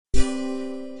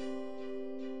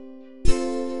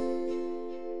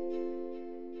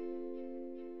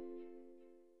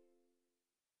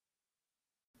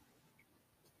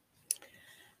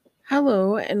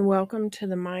Hello, and welcome to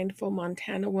the Mindful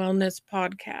Montana Wellness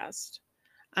Podcast.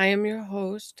 I am your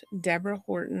host, Deborah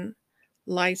Horton,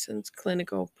 licensed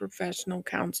clinical professional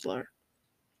counselor.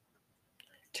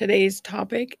 Today's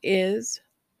topic is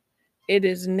It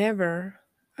is Never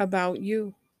About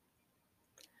You.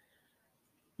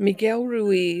 Miguel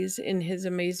Ruiz, in his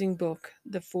amazing book,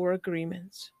 The Four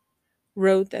Agreements,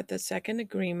 wrote that the second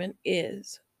agreement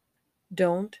is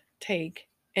don't take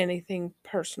anything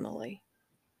personally.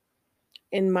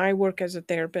 In my work as a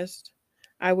therapist,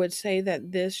 I would say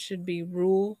that this should be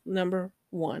rule number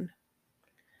one.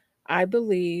 I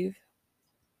believe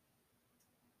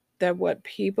that what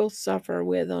people suffer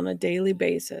with on a daily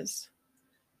basis,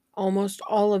 almost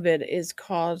all of it is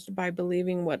caused by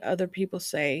believing what other people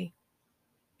say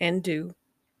and do,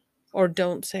 or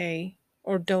don't say,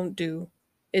 or don't do,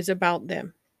 is about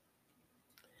them.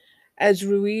 As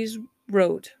Ruiz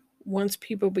wrote, once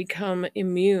people become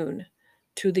immune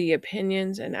to the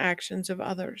opinions and actions of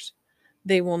others,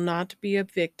 they will not be a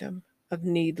victim of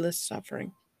needless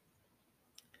suffering.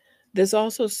 This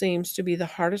also seems to be the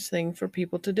hardest thing for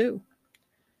people to do: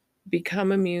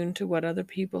 become immune to what other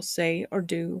people say or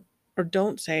do, or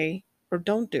don't say or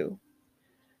don't do,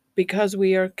 because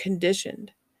we are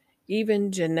conditioned,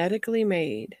 even genetically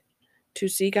made, to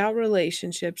seek out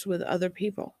relationships with other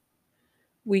people.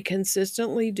 We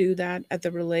consistently do that at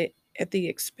the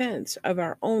expense of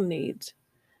our own needs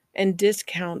and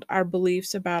discount our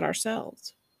beliefs about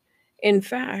ourselves. In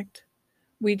fact,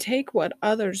 we take what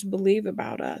others believe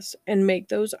about us and make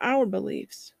those our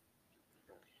beliefs.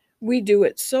 We do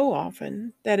it so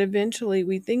often that eventually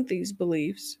we think these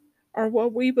beliefs are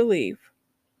what we believe.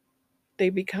 They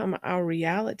become our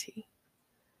reality.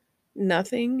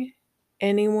 Nothing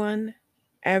anyone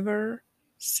ever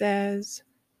says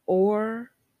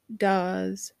or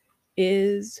does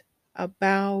is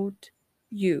about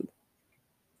you.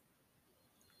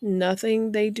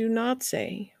 Nothing they do not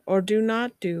say or do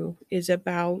not do is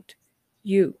about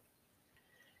you.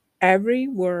 Every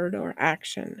word or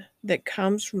action that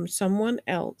comes from someone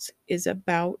else is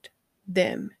about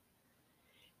them.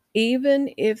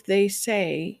 Even if they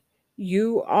say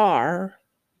you are,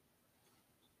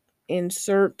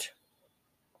 insert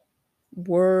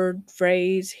word,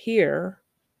 phrase here,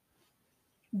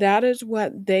 that is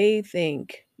what they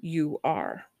think you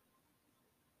are.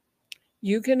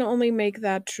 You can only make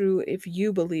that true if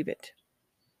you believe it,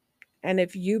 and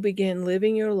if you begin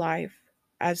living your life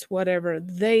as whatever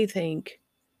they think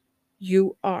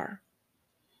you are.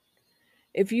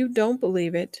 If you don't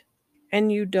believe it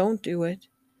and you don't do it,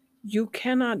 you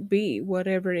cannot be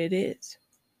whatever it is.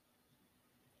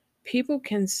 People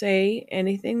can say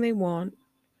anything they want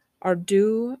or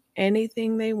do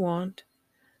anything they want.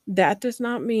 That does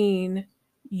not mean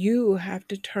you have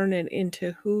to turn it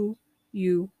into who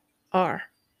you are.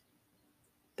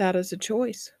 That is a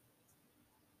choice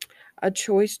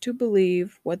to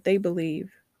believe what they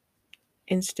believe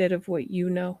instead of what you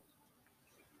know.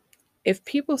 If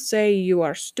people say you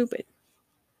are stupid,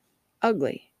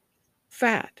 ugly,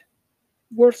 fat,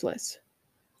 worthless,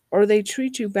 or they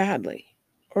treat you badly,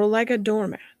 or like a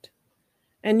doormat,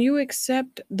 and you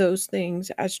accept those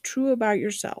things as true about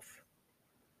yourself,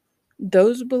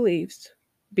 those beliefs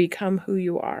become who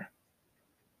you are.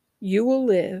 You will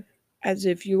live as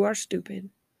if you are stupid,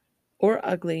 or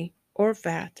ugly, or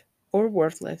fat, or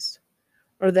worthless,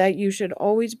 or that you should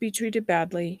always be treated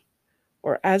badly,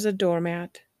 or as a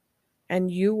doormat,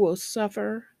 and you will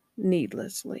suffer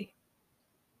needlessly.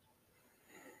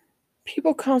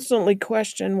 People constantly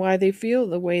question why they feel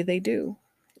the way they do,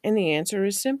 and the answer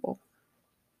is simple.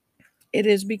 It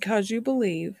is because you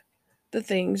believe the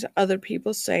things other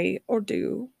people say or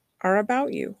do are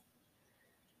about you,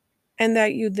 and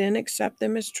that you then accept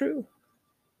them as true.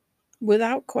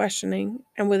 Without questioning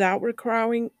and without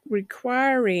requiring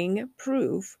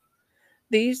proof,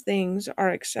 these things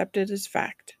are accepted as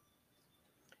fact.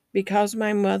 Because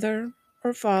my mother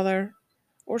or father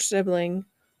or sibling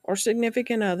or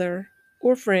significant other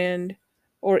or friend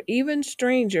or even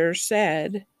stranger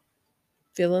said,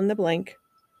 fill in the blank,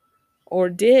 or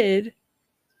did,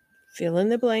 fill in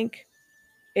the blank,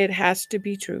 it has to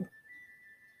be true.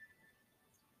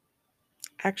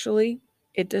 Actually,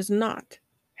 it does not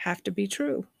have to be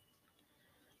true.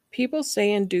 People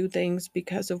say and do things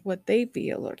because of what they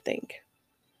feel or think,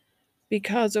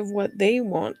 because of what they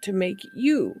want to make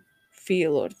you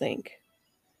feel or think,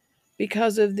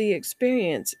 because of the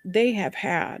experience they have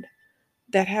had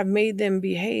that have made them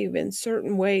behave in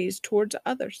certain ways towards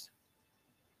others.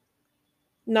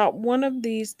 Not one of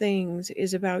these things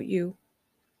is about you.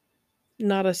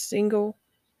 Not a single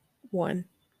one.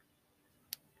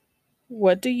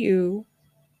 What do you,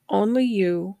 only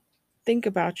you, Think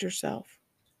about yourself.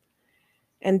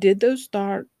 And did those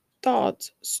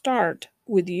thoughts start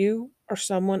with you or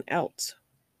someone else?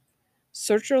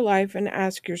 Search your life and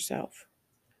ask yourself,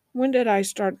 when did I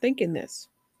start thinking this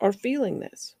or feeling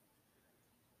this?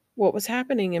 What was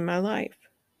happening in my life?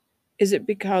 Is it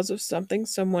because of something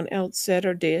someone else said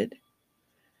or did?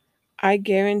 I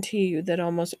guarantee you that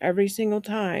almost every single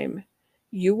time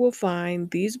you will find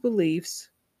these beliefs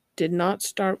did not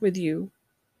start with you,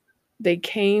 they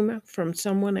came from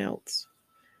someone else.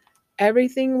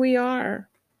 Everything we are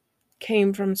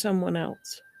came from someone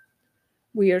else.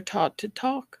 We are taught to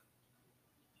talk,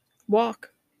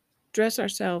 walk, dress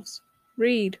ourselves,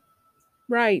 read,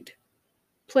 write,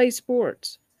 play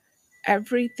sports.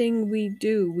 Everything we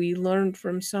do, we learn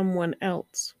from someone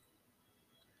else.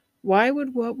 Why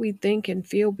would what we think and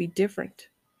feel be different?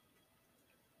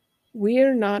 We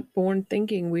are not born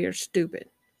thinking we are stupid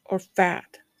or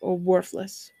fat or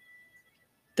worthless.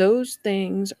 Those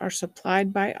things are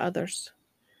supplied by others,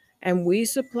 and we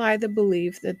supply the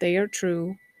belief that they are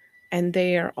true and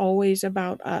they are always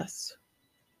about us.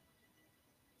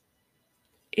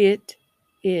 It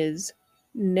is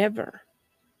never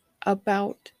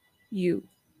about you.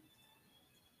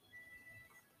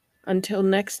 Until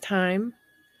next time,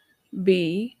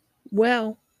 be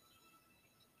well.